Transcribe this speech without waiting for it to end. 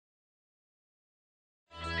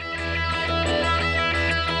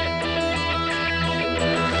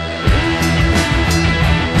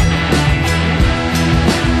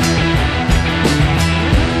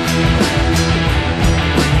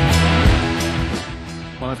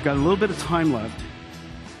I've got a little bit of time left,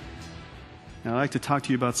 and I'd like to talk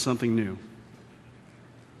to you about something new.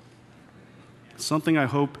 Something I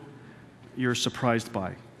hope you're surprised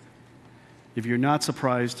by. If you're not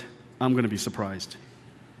surprised, I'm going to be surprised.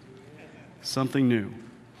 Something new.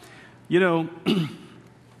 You know,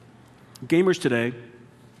 gamers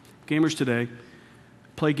today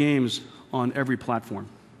play games on every platform.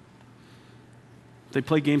 They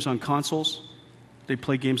play games on consoles, they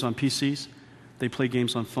play games on PCs, they play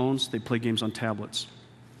games on phones, they play games on tablets.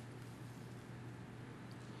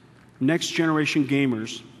 Next generation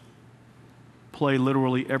gamers play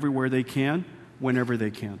literally everywhere they can, whenever they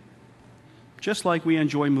can. Just like we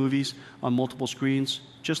enjoy movies on multiple screens,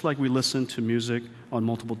 just like we listen to music on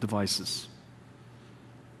multiple devices.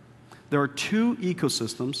 There are two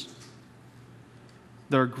ecosystems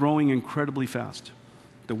that are growing incredibly fast.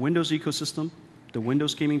 The Windows ecosystem, the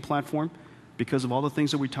Windows gaming platform, because of all the things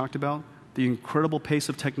that we talked about, the incredible pace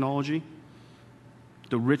of technology,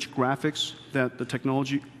 the rich graphics that the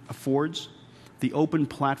technology affords, the open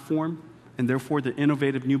platform, and therefore the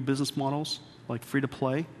innovative new business models like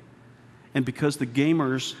free-to-play, and because the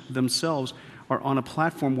gamers themselves are on a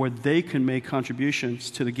platform where they can make contributions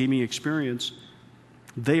to the gaming experience,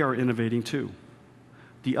 they are innovating too.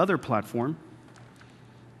 The other platform,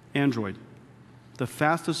 Android, the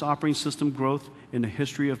fastest operating system growth in the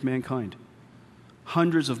history of mankind.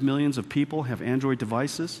 Hundreds of millions of people have Android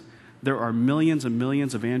devices. There are millions and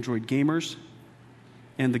millions of Android gamers,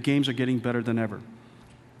 and the games are getting better than ever.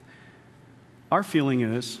 Our feeling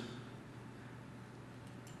is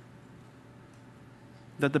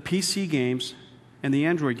that the PC games and the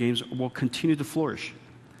Android games will continue to flourish.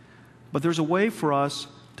 But there's a way for us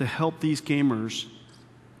to help these gamers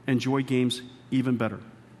enjoy games even better.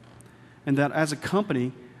 And that as a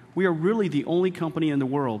company, we are really the only company in the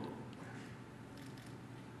world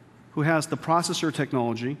who has the processor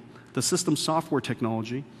technology, the system software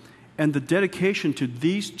technology, and the dedication to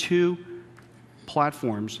these two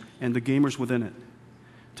platforms and the gamers within it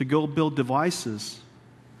to go build devices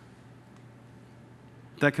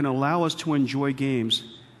that can allow us to enjoy games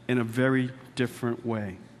in a very different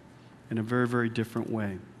way, in a very, very different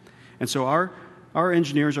way. And so our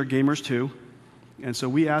engineers are gamers too, and so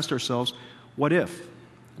we asked ourselves, what if?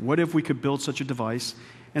 What if we could build such a device?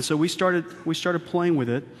 And so we started playing with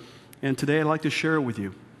it, and today I'd like to share it with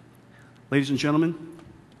you. Ladies and gentlemen,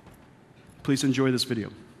 please enjoy this video.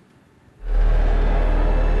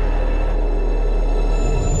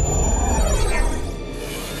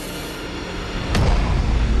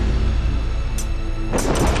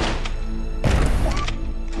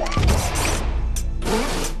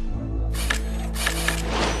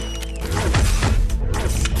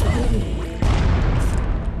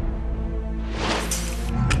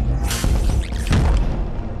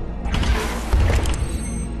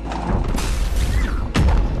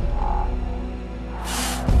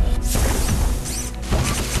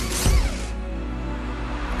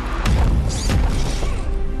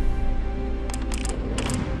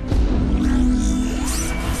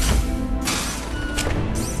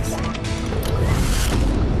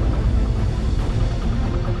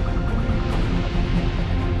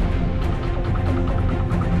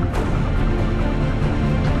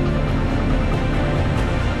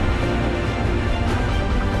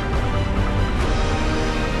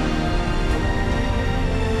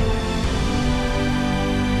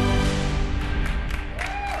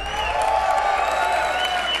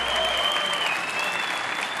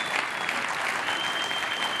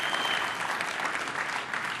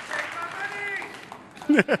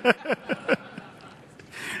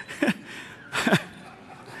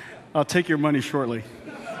 I'll take your money shortly.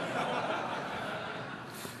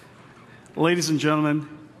 Ladies and gentlemen,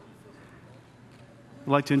 I'd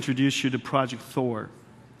like to introduce you to Project Thor.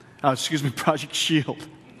 Project Shield.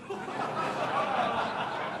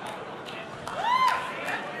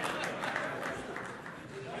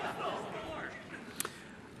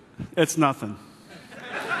 It's nothing.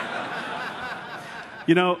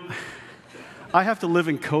 You know, I have to live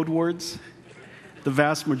in code words the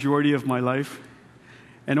vast majority of my life,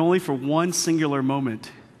 and only for one singular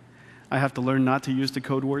moment, I have to learn not to use the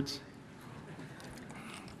code words.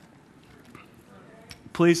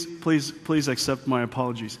 Please accept my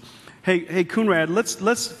apologies. Hey, Kunrad,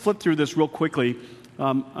 let's flip through this real quickly.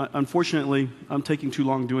 Unfortunately, I'm taking too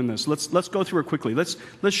long doing this. Let's go through it quickly. Let's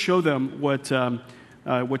show them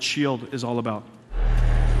what Shield is all about.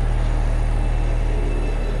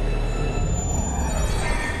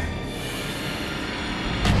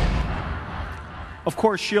 Of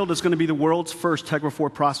course, Shield is going to be the world's first Tegra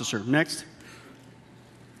 4 processor. Next.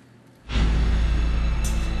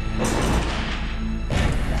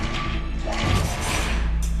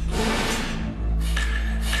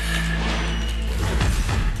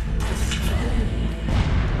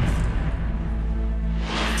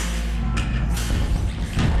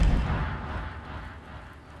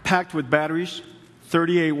 packed with batteries,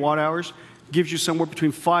 38 watt hours, gives you somewhere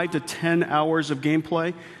between 5 to 10 hours of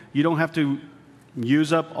gameplay. You don't have to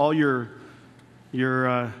use up all your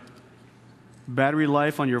battery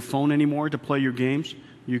life on your phone anymore to play your games.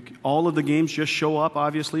 All of the games just show up,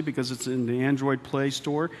 obviously, because it's in the Android Play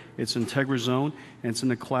Store. It's in Tegra Zone, and it's in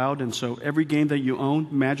the cloud. And so every game that you own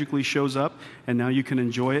magically shows up, and now you can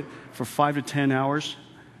enjoy it for 5 to 10 hours.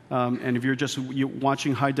 And if you're just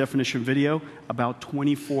watching high-definition video, about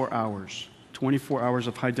 24 hours. 24 hours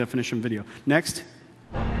of high-definition video. Next.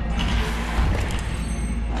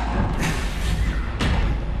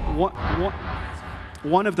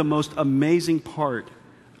 One of the most amazing part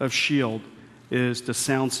of Shield is the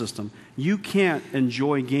sound system. You can't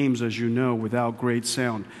enjoy games, as you know, without great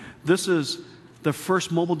sound. This is the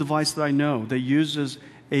first mobile device that I know that uses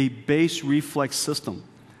a bass reflex system.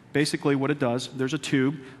 Basically what it does, there's a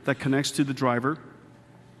tube that connects to the driver,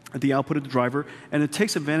 the output of the driver, and it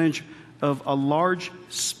takes advantage of a large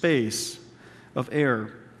space of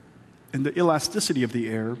air and the elasticity of the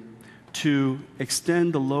air to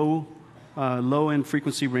extend the low-end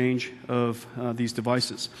frequency range of these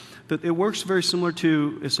devices. It works very similar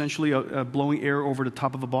to essentially blowing air over the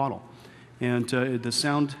top of a bottle. And the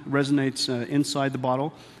sound resonates inside the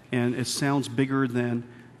bottle, and it sounds bigger than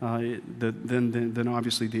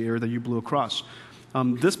obviously the air that you blew across.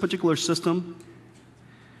 This particular system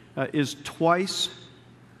is twice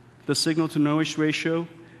the signal-to-noise ratio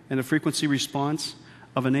and the frequency response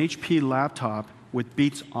of an HP laptop with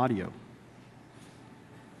Beats audio.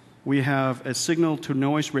 We have a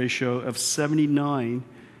signal-to-noise ratio of 79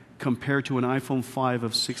 compared to an iPhone 5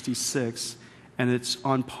 of 66, and it's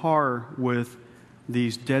on par with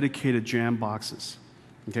these dedicated jam boxes.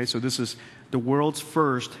 Okay, so this is the world's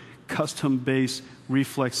first custom bass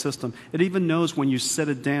reflex system. It even knows when you set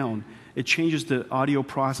it down, it changes the audio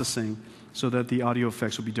processing so that the audio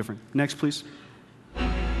effects will be different. Next, please.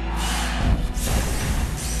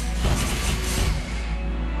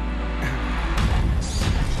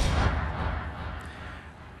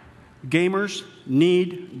 Gamers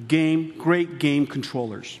need great game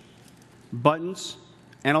controllers. Buttons,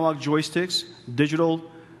 analog joysticks, digital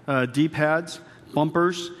D-pads,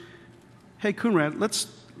 bumpers. Hey, Kunrad,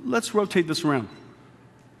 let's rotate this around.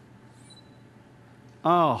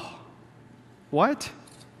 Oh, what?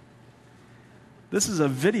 This is a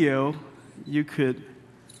video you could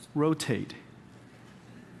rotate.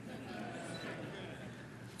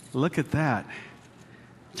 Look at that.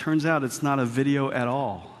 Turns out it's not a video at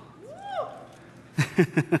all.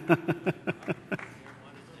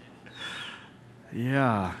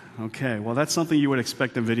 Yeah, okay. Well, that's something you would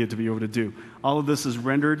expect NVIDIA to be able to do. All of this is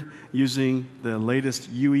rendered using the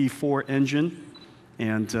latest UE4 engine,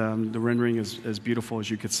 and the rendering is as beautiful as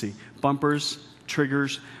you could see. Bumpers,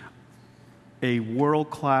 triggers, a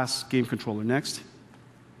world-class game controller. Next.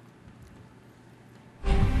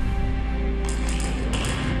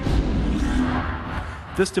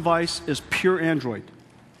 This device is pure Android.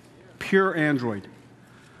 Pure Android.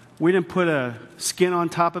 We didn't put a skin on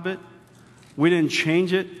top of it. We didn't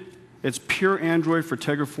change it. It's pure Android for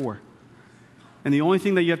Tegra 4. And the only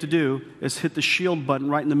thing that you have to do is hit the shield button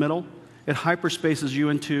right in the middle. It hyperspaces you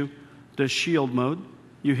into the shield mode.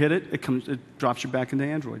 You hit it, it drops you back into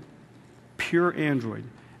Android. Pure Android.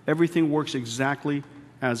 Everything works exactly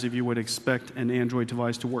as if you would expect an Android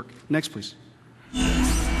device to work. Next, please.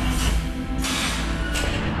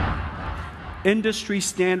 Industry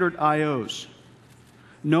standard IOs.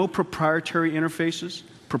 No proprietary interfaces,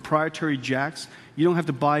 proprietary jacks. You don't have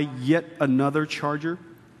to buy yet another charger.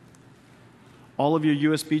 All of your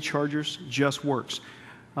USB chargers just works.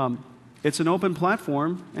 It's an open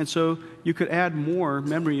platform, and so you could add more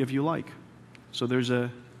memory if you like. So there's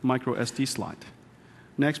a micro SD slot.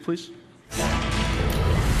 Next, please.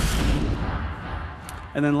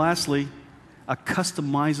 And then lastly, a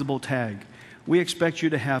customizable tag. We expect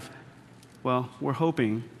you to have, well, we're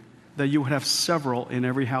hoping that you would have several in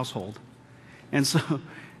every household. And so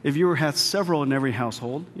if you had several in every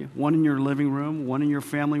household, one in your living room, one in your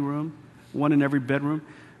family room, one in every bedroom,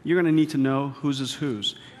 you're going to need to know whose is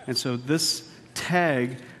whose. And so this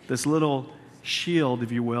tag, this little shield,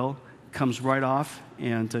 if you will, comes right off,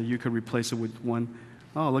 and you could replace it with one.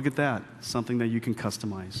 Oh, look at that. Something that you can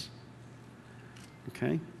customize.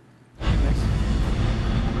 Okay? Next.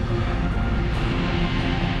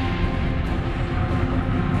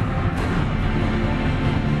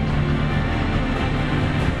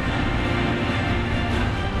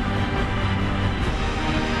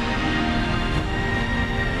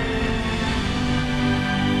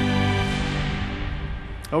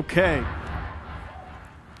 Okay.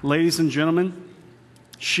 Ladies and gentlemen,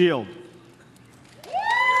 Shield.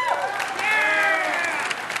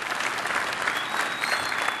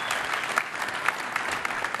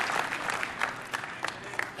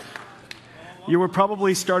 You were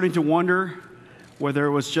probably starting to wonder whether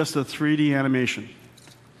it was just a 3D animation.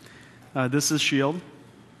 This is Shield.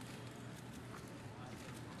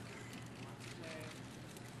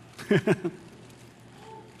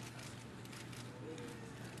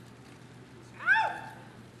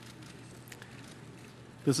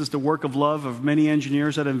 This is the work of love of many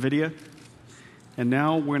engineers at NVIDIA. And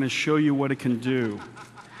now we're going to show you what it can do.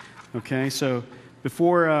 Okay, so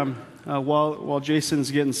before, while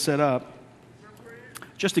Jason's getting set up,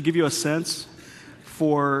 just to give you a sense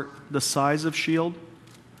for the size of Shield,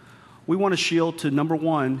 we want a Shield to, number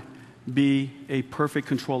one, be a perfect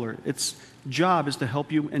controller. Its job is to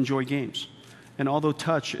help you enjoy games. And although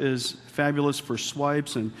touch is fabulous for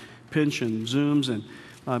swipes and pinch and zooms,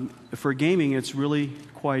 and for gaming, it's really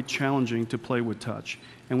quite challenging to play with touch.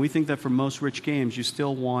 And we think that for most rich games, you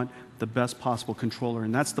still want the best possible controller,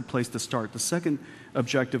 and that's the place to start. The second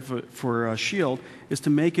objective for Shield is to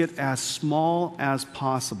make it as small as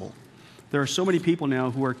possible. There are so many people now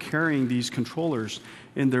who are carrying these controllers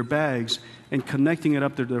in their bags and connecting it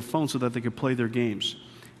up to their phone so that they can play their games.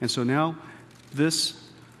 And so now this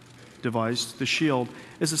device, the Shield,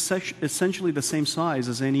 is essentially the same size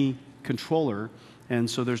as any controller, and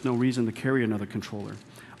so there's no reason to carry another controller.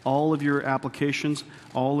 All of your applications,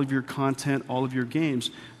 all of your content, all of your games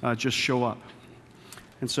just show up.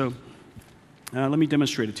 And so let me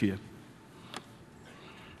demonstrate it to you.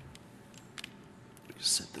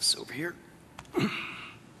 Just set this over here.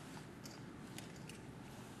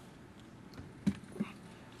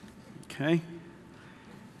 Okay.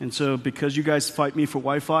 And so because you guys fight me for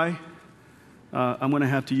Wi-Fi, I'm going to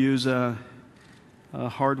have to use a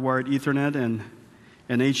hardwired Ethernet and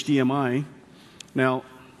an HDMI. Now,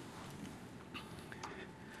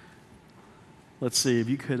 let's see if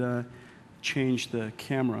you could change the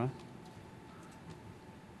camera.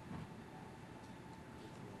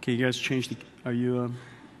 Okay, you guys change the,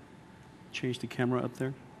 change the camera up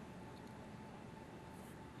there?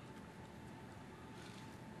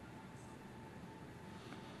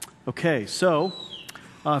 Okay, so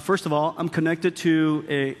first of all, I'm connected to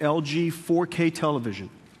a LG 4K television.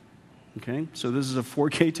 Okay, so this is a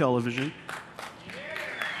 4K television.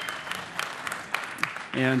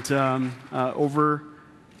 And over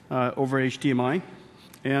HDMI.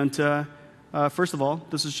 And first of all,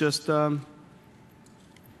 this is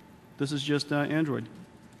just Android.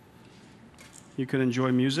 You can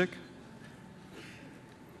enjoy music.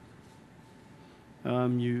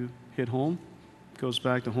 You hit home, goes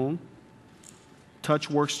back to home. Touch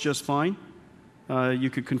works just fine. You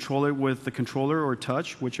could control it with the controller or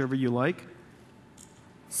touch, whichever you like.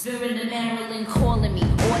 Surrender Marilyn calling me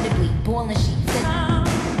audibly, balling she said.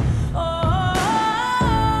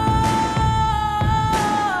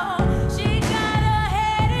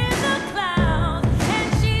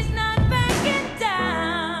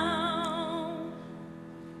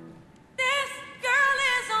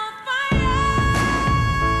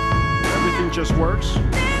 Just works.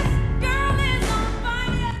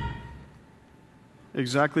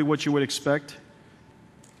 Exactly what you would expect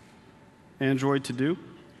Android to do.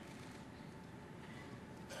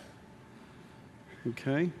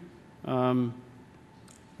 Okay.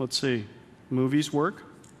 Let's see. Movies work.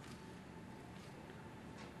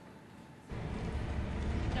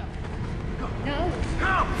 No.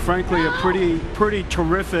 Frankly, a pretty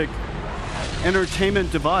terrific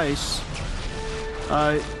entertainment device.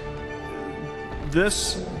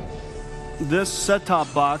 This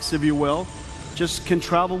set-top box, if you will, just can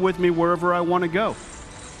travel with me wherever I want to go.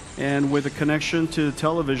 And with a connection to the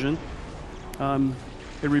television,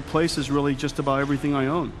 it replaces really just about everything I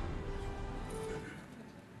own.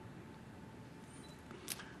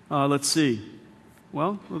 Let's see.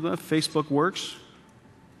 Well, Facebook works.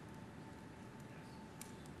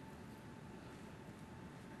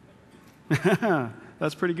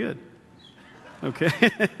 That's pretty good. Okay.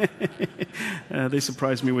 They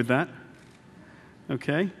surprised me with that.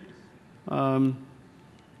 Okay.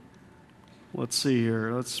 Let's see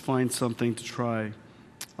here. Let's find something to try.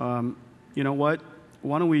 You know what?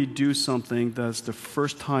 Why don't we do something that's the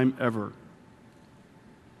first time ever?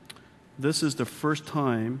 This is the first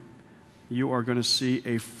time you are going to see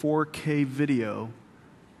a 4K video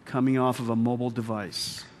coming off of a mobile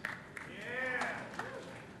device.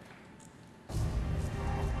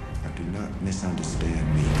 Do not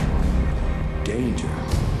misunderstand me. Danger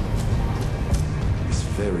is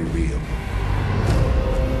very real.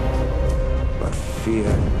 But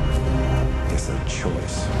fear is a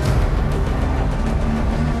choice.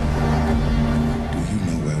 Do you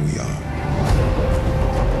know where we are?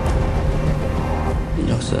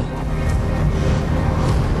 No, sir.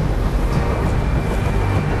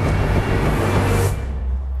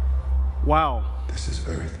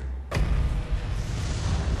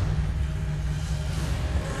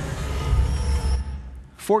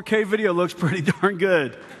 4K video looks pretty darn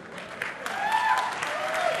good.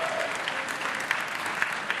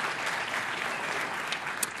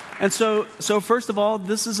 And so first of all,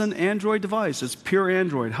 this is an Android device. It's pure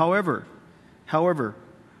Android. However,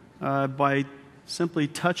 by simply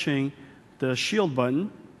touching the shield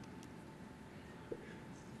button,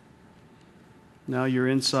 now you're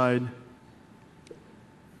inside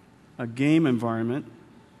a game environment.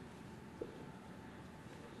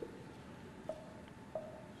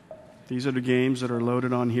 These are the games that are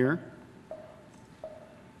loaded on here.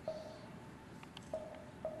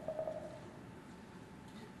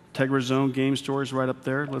 Tegra Zone game store is right up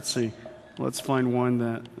there. Let's see. Let's find one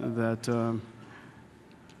that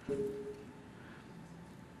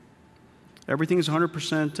everything is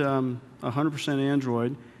 100%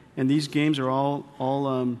 Android, and these games are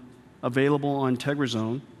all available on Tegra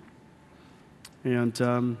Zone and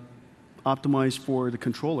optimized for the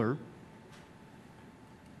controller.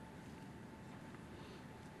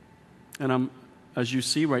 And I'm, as you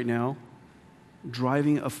see right now,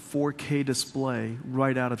 driving a 4K display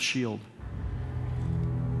right out of Shield.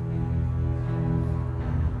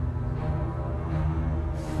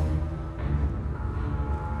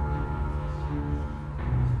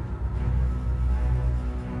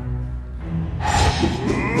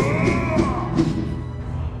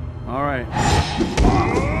 All right.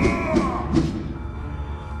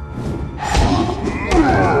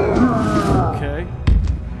 Okay.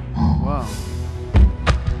 Wow.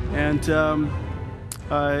 And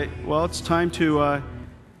well, it's time to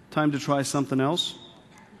try something else,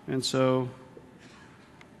 and so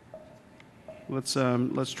let's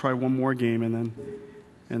try one more game, and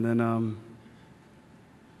then.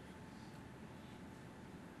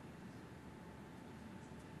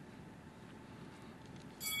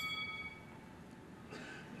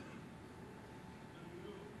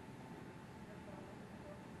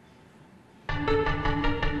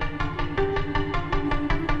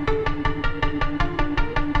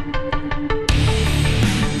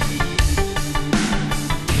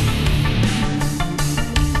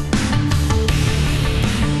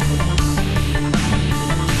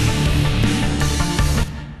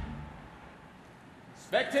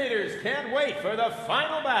 Spectators can't wait for the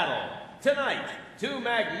final battle. Tonight, two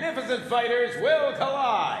magnificent fighters will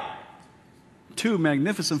collide. Two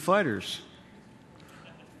magnificent fighters.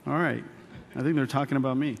 All right. I think they're talking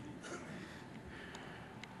about me.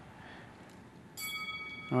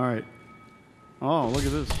 All right. Oh, look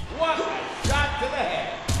at this. What a shot to the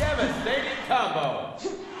head. Devastating combo.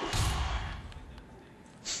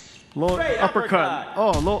 Little Straight uppercut. uppercut.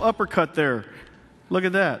 Oh, a little uppercut there. Look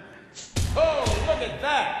at that. Oh, look at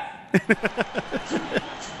that.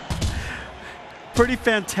 Pretty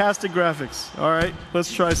fantastic graphics. All right,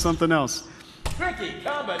 let's try something else. Tricky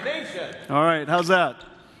combination. All right, how's that?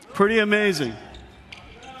 Pretty amazing.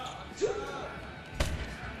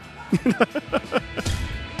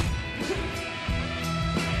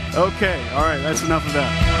 Okay, all right, that's enough of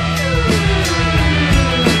that.